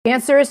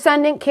Cancer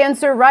Ascendant,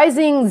 Cancer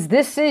Risings,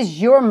 this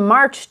is your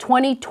March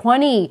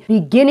 2020,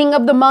 beginning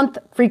of the month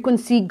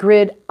frequency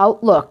grid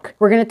outlook.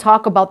 We're going to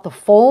talk about the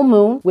full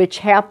moon, which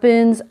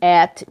happens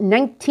at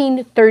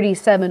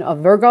 1937 of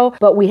Virgo,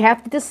 but we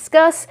have to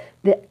discuss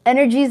the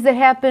energies that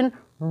happen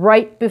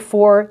right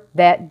before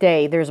that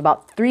day. There's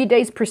about 3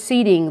 days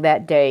preceding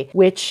that day,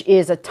 which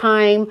is a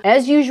time,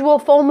 as usual,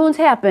 full moons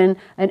happen,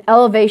 an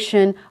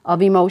elevation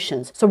of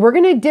emotions. So we're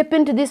going to dip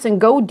into this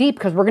and go deep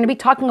because we're going to be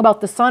talking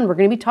about the sun. We're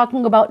going to be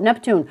talking about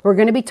Neptune. We're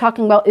going to be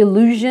talking about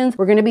illusions.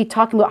 We're going to be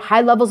talking about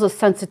high levels of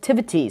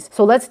sensitivities.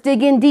 So let's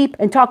dig in deep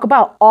and talk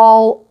about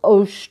all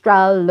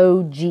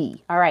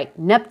astrology. All right,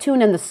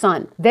 Neptune and the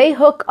sun, they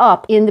hook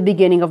up in the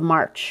beginning of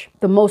March,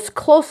 the most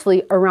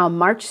closely around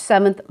March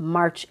 7th,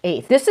 March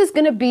 8th. This is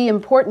going to be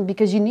important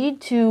because you're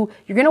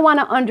going to want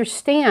to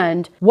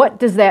understand what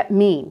does that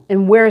mean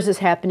and where is this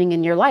happening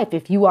in your life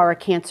if you are a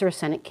Cancer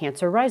Ascendant,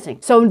 Cancer Rising.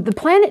 So the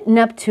planet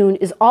Neptune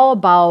is all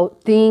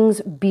about things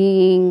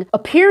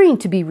appearing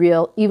to be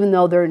real even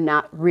though they're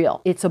not real.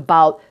 It's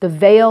about the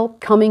veil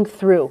coming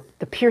through,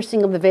 the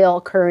piercing of the veil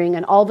occurring,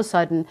 and all of a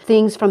sudden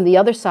things from the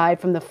other side,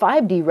 from the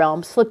 5D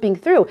realm, slipping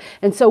through.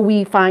 And so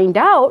we find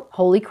out,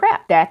 holy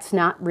crap, that's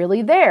not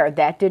really there.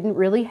 That didn't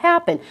really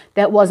happen.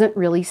 That wasn't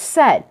really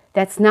said.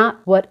 That's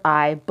not what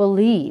I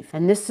believe.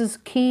 And this is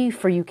key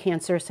for you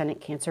Cancer Ascendant,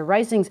 Cancer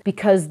Risings,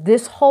 because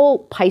this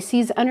whole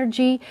Pisces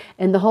energy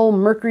and the whole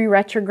Mercury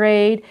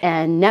retrograde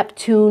and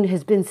Neptune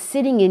has been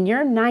sitting in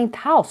your 9th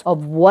house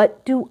of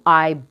what do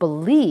I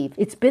believe?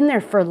 It's been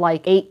there for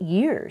like 8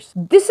 years.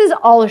 This is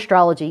all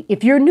astrology.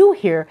 If you're new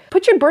here,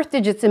 put your birth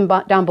digits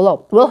down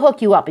below. We'll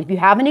hook you up. If you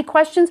have any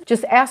questions,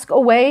 just ask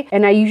away.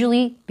 And I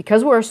usually,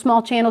 because we're a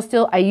small channel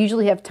still, I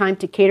usually have time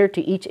to cater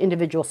to each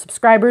individual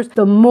subscribers.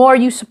 The more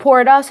you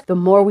support us, the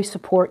more we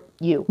support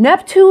you.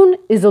 Neptune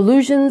is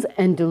illusions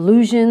and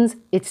delusions.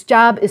 Its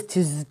job is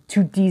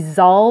to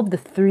dissolve the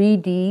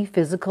 3D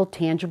physical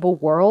tangible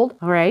world.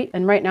 All right.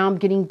 And right now I'm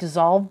getting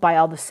dissolved by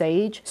all the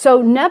sage.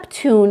 So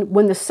Neptune,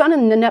 when the sun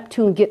and the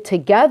Neptune get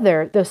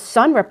together, the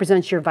sun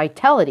represents your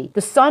vitality.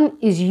 The sun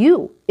is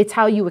you. It's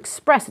how you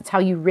express. It's how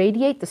you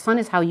radiate. The sun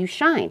is how you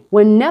shine.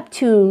 When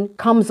Neptune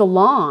comes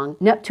along,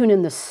 Neptune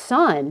and the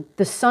sun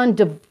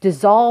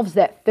dissolves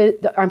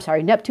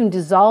Neptune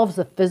dissolves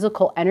the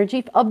physical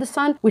energy of the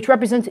sun, which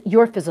represents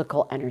your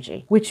physical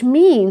energy, which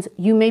means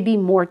you may be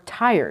more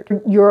tired.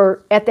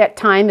 At that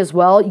time as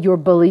well, your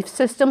belief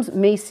systems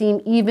may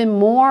seem even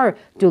more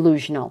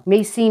delusional,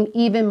 may seem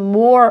even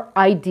more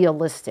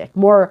idealistic,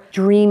 more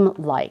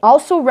dream-like.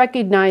 Also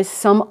recognize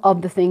some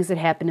of the things that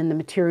happen in the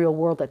material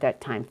world at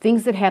that time,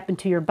 things that happen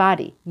to your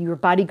body. Your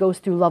body goes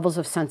through levels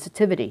of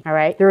sensitivity, all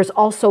right? There is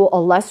also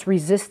a less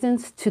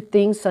resistance to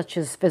things such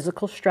as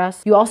physical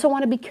stress. You also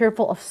want to be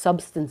careful of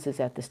substances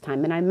at this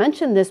time. And I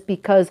mention this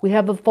because we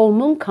have a full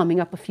moon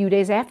coming up a few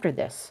days after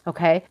this,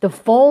 okay? The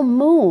full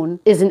moon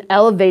is an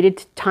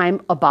elevated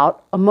time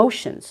about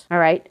emotions, all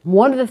right?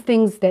 One of the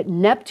things that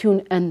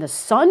Neptune and the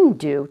sun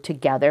do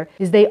together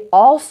is they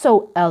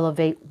also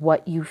elevate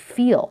what you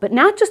feel, but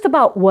not just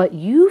about what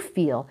you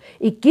feel.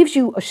 It gives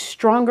you a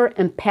stronger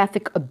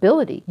empathic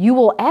ability. You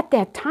will at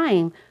that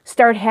time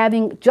start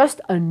having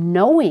just a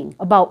knowing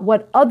about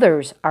what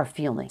others are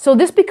feeling. So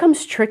this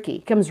becomes tricky,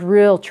 becomes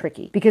real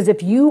tricky, because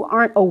if you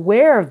aren't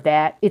aware of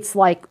that, it's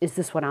like, is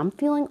this what I'm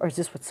feeling or is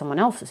this what someone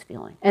else is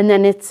feeling? And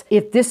then it's,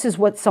 if this is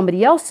what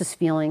somebody else is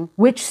feeling,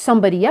 which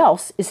somebody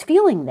else is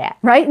feeling that,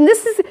 right? And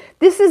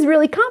this is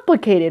really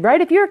complicated,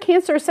 right? If you're a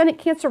Cancer Ascendant,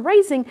 Cancer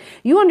Rising,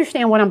 you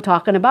understand what I'm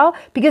talking about,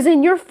 because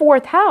in your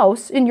third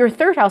house,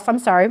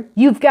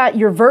 you've got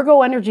your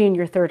Virgo energy in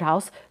your 3rd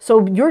house.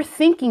 So your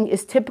thinking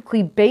is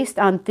typically based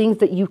on things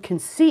that you can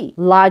see,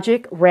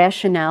 logic,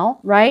 rationale,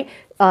 right?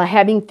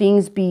 Having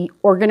things be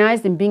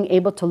organized and being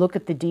able to look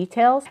at the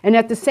details. And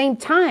at the same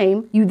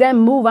time, you then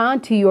move on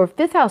to your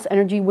 5th house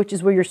energy, which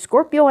is where your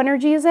Scorpio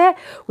energy is at,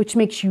 which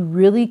makes you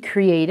really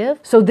creative.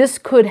 So this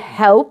could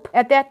help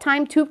at that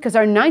time too, because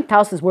our 9th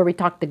house is where we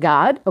talk to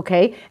God,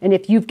 okay? And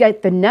if you've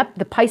got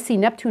the Pisces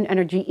Neptune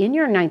energy in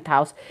your 9th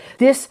house,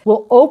 this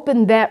will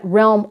open that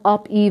realm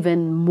up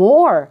even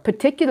more,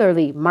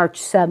 particularly March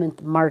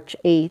 7th, March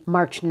 8th,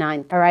 March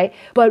 9th, all right?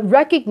 But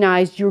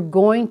recognize you're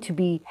going to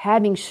be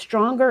having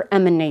stronger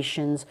emanations,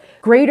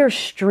 greater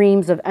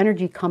streams of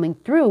energy coming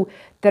through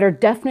that are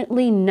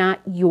definitely not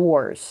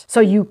yours.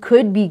 So you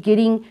could be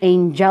getting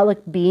angelic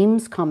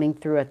beams coming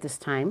through at this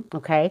time,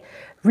 okay?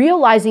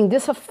 Realizing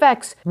this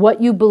affects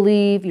what you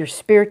believe, your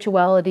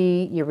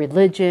spirituality, your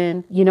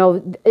religion,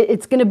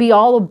 it's going to be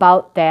all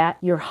about that,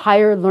 your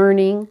higher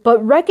learning.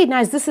 But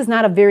recognize this is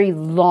not a very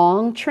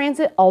long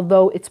transit,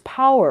 although it's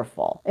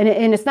powerful. And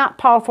it's not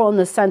powerful in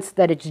the sense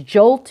that it's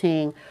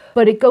jolting,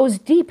 but it goes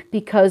deep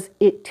because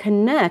it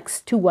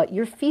connects to what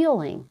you're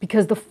feeling,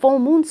 because the full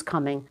moon's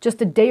coming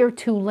just a day or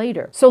two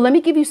later. So let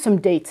me give you some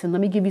dates and let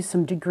me give you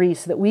some degrees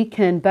so that we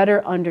can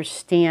better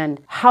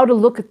understand how to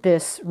look at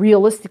this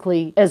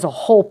realistically as a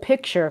whole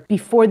picture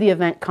before the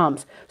event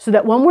comes, so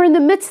that when we're in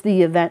the midst of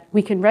the event,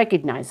 we can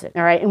recognize it,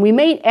 all right? And we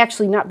may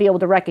actually not be able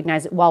to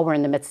recognize it while we're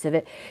in the midst of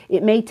it.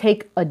 It may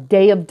take a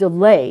day of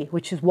delay,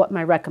 which is what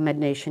my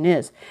recommendation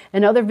is.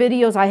 In other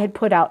videos I had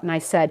put out and I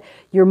said,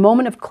 your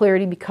moment of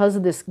clarity, because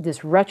of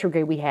this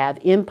retrograde we have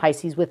in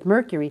Pisces with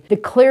Mercury, the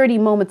clarity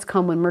moments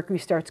come when Mercury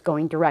starts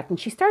going direct, and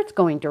she starts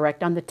going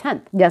direct on the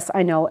 10th. Yes,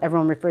 I know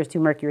everyone refers to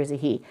Mercury as a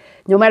he.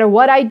 No matter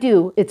what I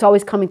do, it's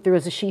always coming through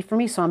as a she for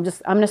me, so I'm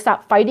going to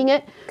stop fighting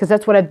it, because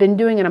that's what I've been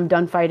doing and I'm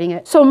done fighting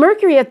it. So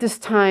Mercury at this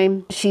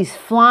time, she's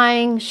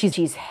flying,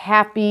 she's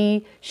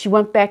happy. She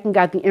went back and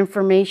got the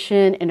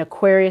information in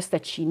Aquarius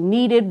that she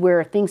needed,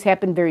 where things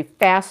happen very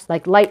fast,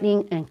 like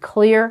lightning and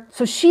clear.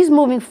 So she's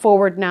moving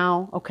forward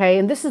now, okay?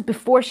 And this is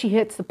before she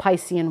hits the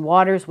Piscean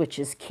waters, which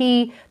is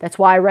key. That's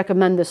why I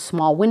recommend this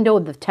small window,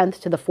 the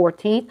 10th to the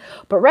 14th.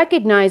 But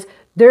recognize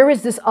there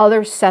is this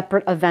other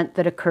separate event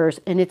that occurs,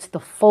 and it's the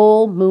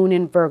full moon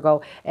in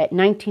Virgo at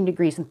 19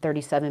 degrees and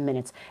 37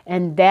 minutes.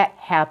 And that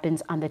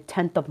happens on the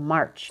 10th of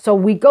March. So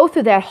we go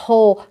through that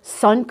whole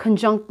Sun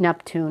conjunct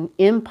Neptune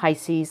in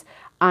Pisces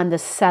on the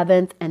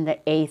 7th and the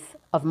 8th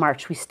of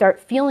March. We start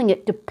feeling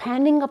it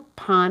depending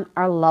upon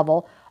our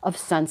level of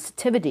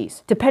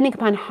sensitivities, depending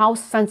upon how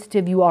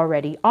sensitive you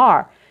already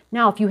are.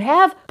 Now, if you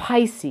have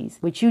Pisces,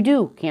 which you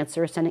do,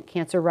 Cancer, Ascendant,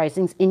 Cancer,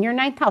 risings in your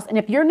 9th house, and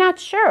if you're not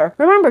sure,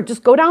 remember,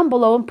 just go down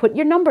below and put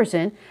your numbers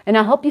in, and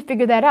I'll help you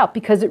figure that out,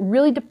 because it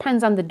really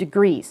depends on the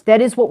degrees.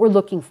 That is what we're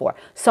looking for.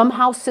 Some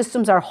house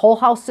systems are whole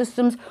house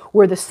systems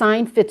where the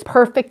sign fits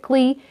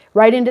perfectly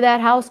right into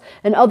that house,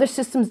 and other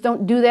systems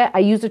don't do that. I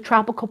use a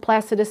tropical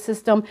Placidus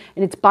system,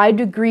 and it's by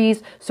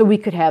degrees, so we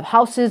could have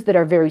houses that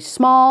are very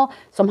small,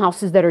 some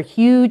houses that are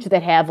huge,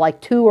 that have like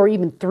 2 or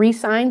even 3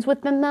 signs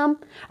within them.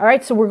 All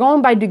right, so we're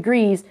going by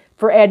degrees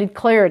for added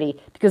clarity,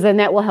 because then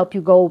that will help you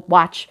go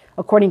watch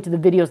according to the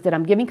videos that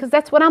I'm giving, because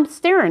that's what I'm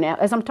staring at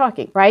as I'm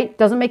talking, right?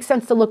 Doesn't make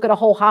sense to look at a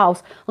whole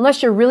house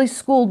unless you're really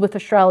schooled with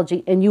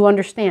astrology and you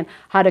understand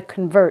how to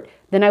convert.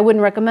 Then I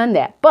wouldn't recommend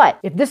that. But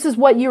if this is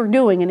what you're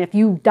doing, and if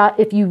you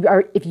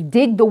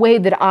dig the way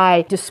that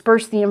I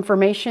disperse the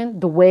information,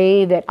 the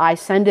way that I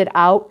send it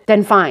out,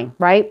 then fine,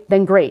 right?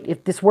 Then great,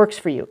 if this works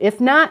for you. If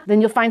not,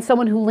 then you'll find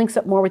someone who links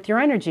up more with your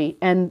energy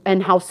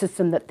and house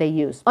system that they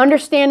use.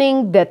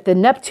 Understanding that the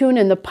Neptune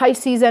and the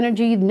Pisces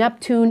energy,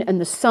 Neptune and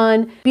the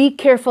Sun, be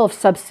careful of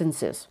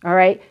substances, all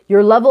right?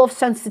 Your level of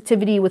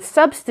sensitivity with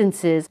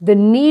substances, the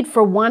need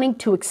for wanting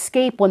to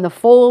escape when the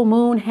full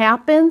moon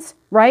happens,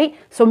 right?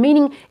 So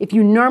meaning if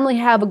you normally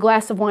have a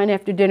glass of wine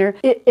after dinner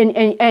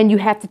and you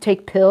have to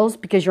take pills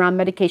because you're on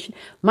medication,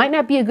 might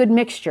not be a good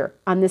mixture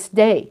on this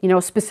day. You know,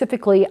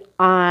 specifically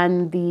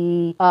on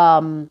the,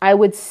 I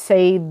would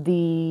say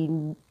the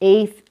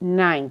 8th,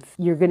 9th,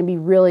 you're going to be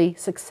really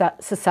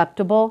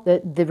susceptible.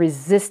 The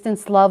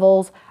resistance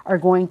levels are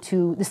going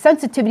to, the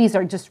sensitivities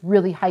are just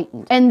really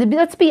heightened. And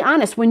let's be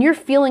honest, when you're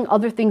feeling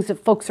other things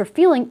that folks are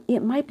feeling,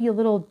 it might be a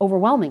little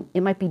overwhelming. It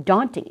might be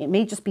daunting. It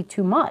may just be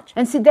too much.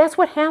 And see, that's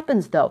what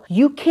happens though.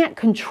 You can't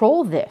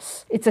control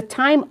this. It's a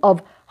time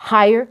of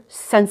higher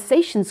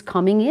sensations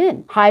coming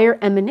in, higher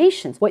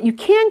emanations. What you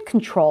can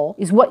control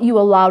is what you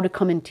allow to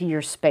come into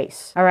your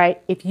space, all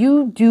right? If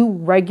you do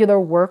regular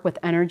work with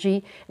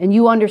energy and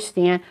you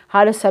understand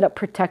how to set up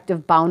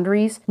protective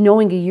boundaries,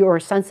 knowing you're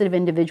a sensitive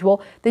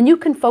individual, then you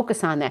can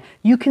focus on that.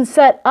 You can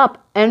set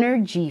up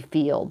energy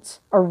fields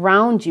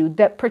around you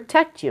that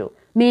protect you.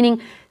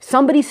 Meaning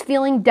somebody's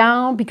feeling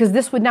down, because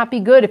this would not be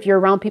good if you're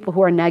around people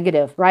who are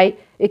negative, right?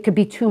 It could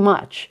be too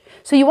much.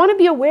 So you want to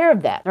be aware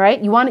of that,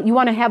 right? You want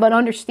to have an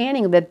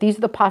understanding that these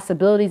are the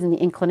possibilities and the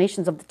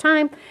inclinations of the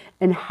time,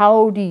 and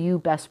how do you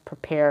best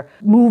prepare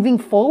moving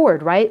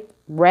forward, right?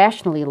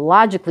 Rationally,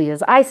 logically,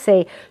 as I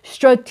say,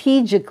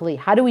 strategically.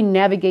 How do we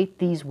navigate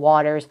these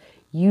waters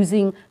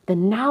using the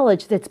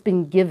knowledge that's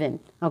been given,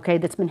 okay,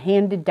 that's been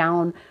handed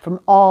down from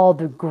all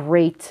the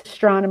great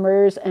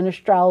astronomers and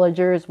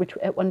astrologers, which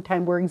at one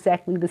time were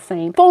exactly the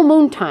same. Full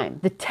moon time,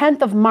 the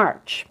 10th of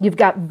March. You've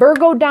got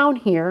Virgo down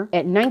here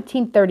at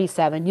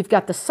 1937. You've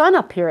got the Sun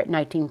up here at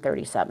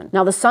 1937.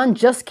 Now the Sun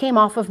just came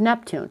off of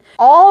Neptune.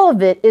 All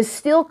of it is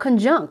still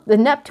conjunct. The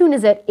Neptune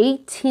is at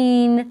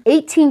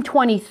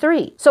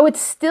 1823. So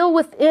it's still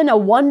within a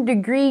 1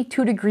 degree,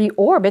 2 degree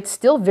orbit,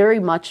 still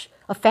very much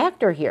a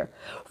factor here.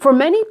 For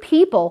many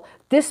people,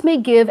 this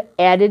may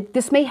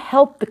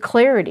help the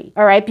clarity,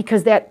 all right?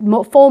 Because that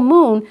full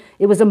moon,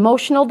 it was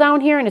emotional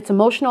down here and it's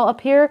emotional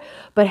up here,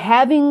 but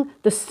having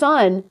the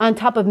Sun on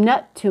top of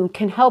Neptune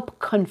can help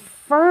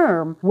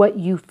confirm what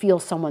you feel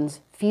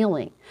someone's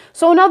feeling.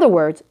 So in other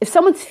words, if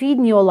someone's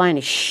feeding you a line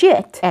of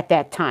shit at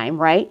that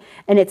time, right,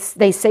 and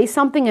they say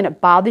something and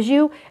it bothers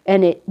you,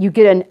 and you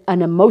get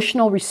an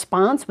emotional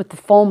response with the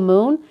full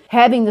moon,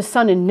 having the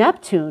sun in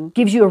Neptune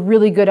gives you a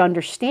really good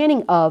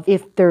understanding of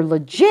if they're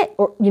legit,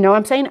 or you know what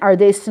I'm saying? Are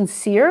they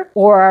sincere,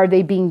 or are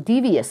they being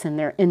devious in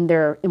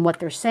what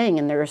they're saying,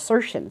 in their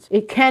assertions?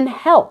 It can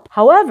help.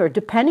 However,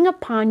 depending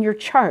upon your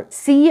chart,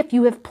 see if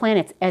you have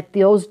planets at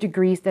those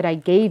degrees that I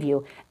gave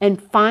you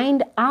and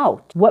find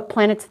out what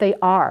planets they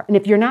are. And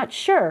if you're not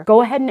sure,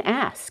 go ahead and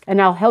ask,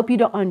 and I'll help you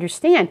to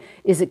understand,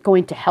 is it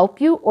going to help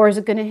you or is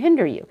it going to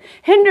hinder you?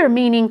 Hinder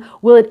meaning,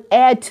 will it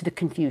add to the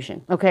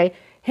confusion, okay?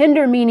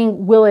 Hinder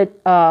meaning, will it,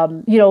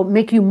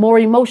 make you more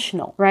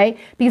emotional, right?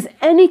 Because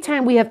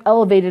anytime we have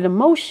elevated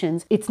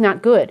emotions, it's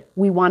not good.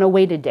 We want to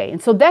wait a day.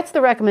 And so that's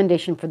the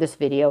recommendation for this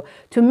video,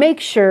 to make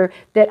sure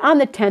that on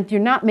the 10th,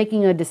 you're not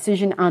making a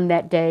decision on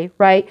that day,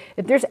 right?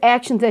 If there's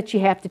actions that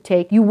you have to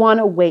take, you want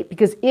to wait,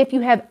 because if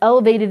you have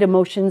elevated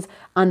emotions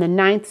on the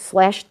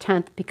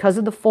 9th/10th because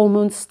of the full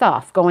moon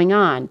stuff going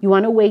on, you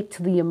want to wait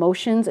till the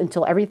emotions,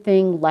 until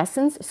everything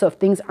lessens. So if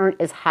things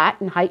aren't as hot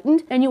and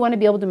heightened, and you want to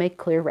be able to make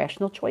clear,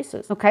 rational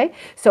choices. Okay,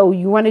 so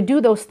you want to do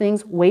those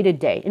things, wait a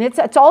day. And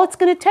that's all it's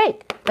going to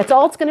take. That's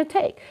all it's going to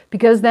take.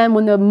 Because then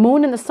when the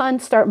moon and the sun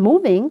start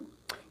moving,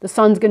 the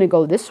sun's going to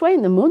go this way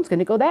and the moon's going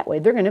to go that way.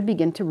 They're going to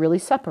begin to really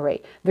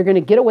separate. They're going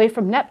to get away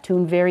from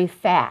Neptune very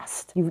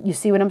fast. You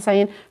see what I'm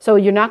saying? So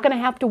you're not going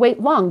to have to wait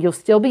long. You'll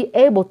still be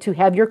able to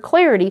have your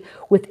clarity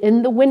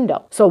within the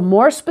window. So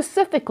more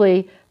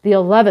specifically, the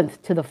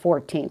 11th to the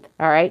 14th,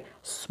 all right?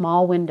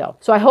 Small window.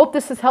 So I hope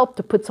this has helped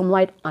to put some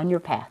light on your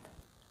path.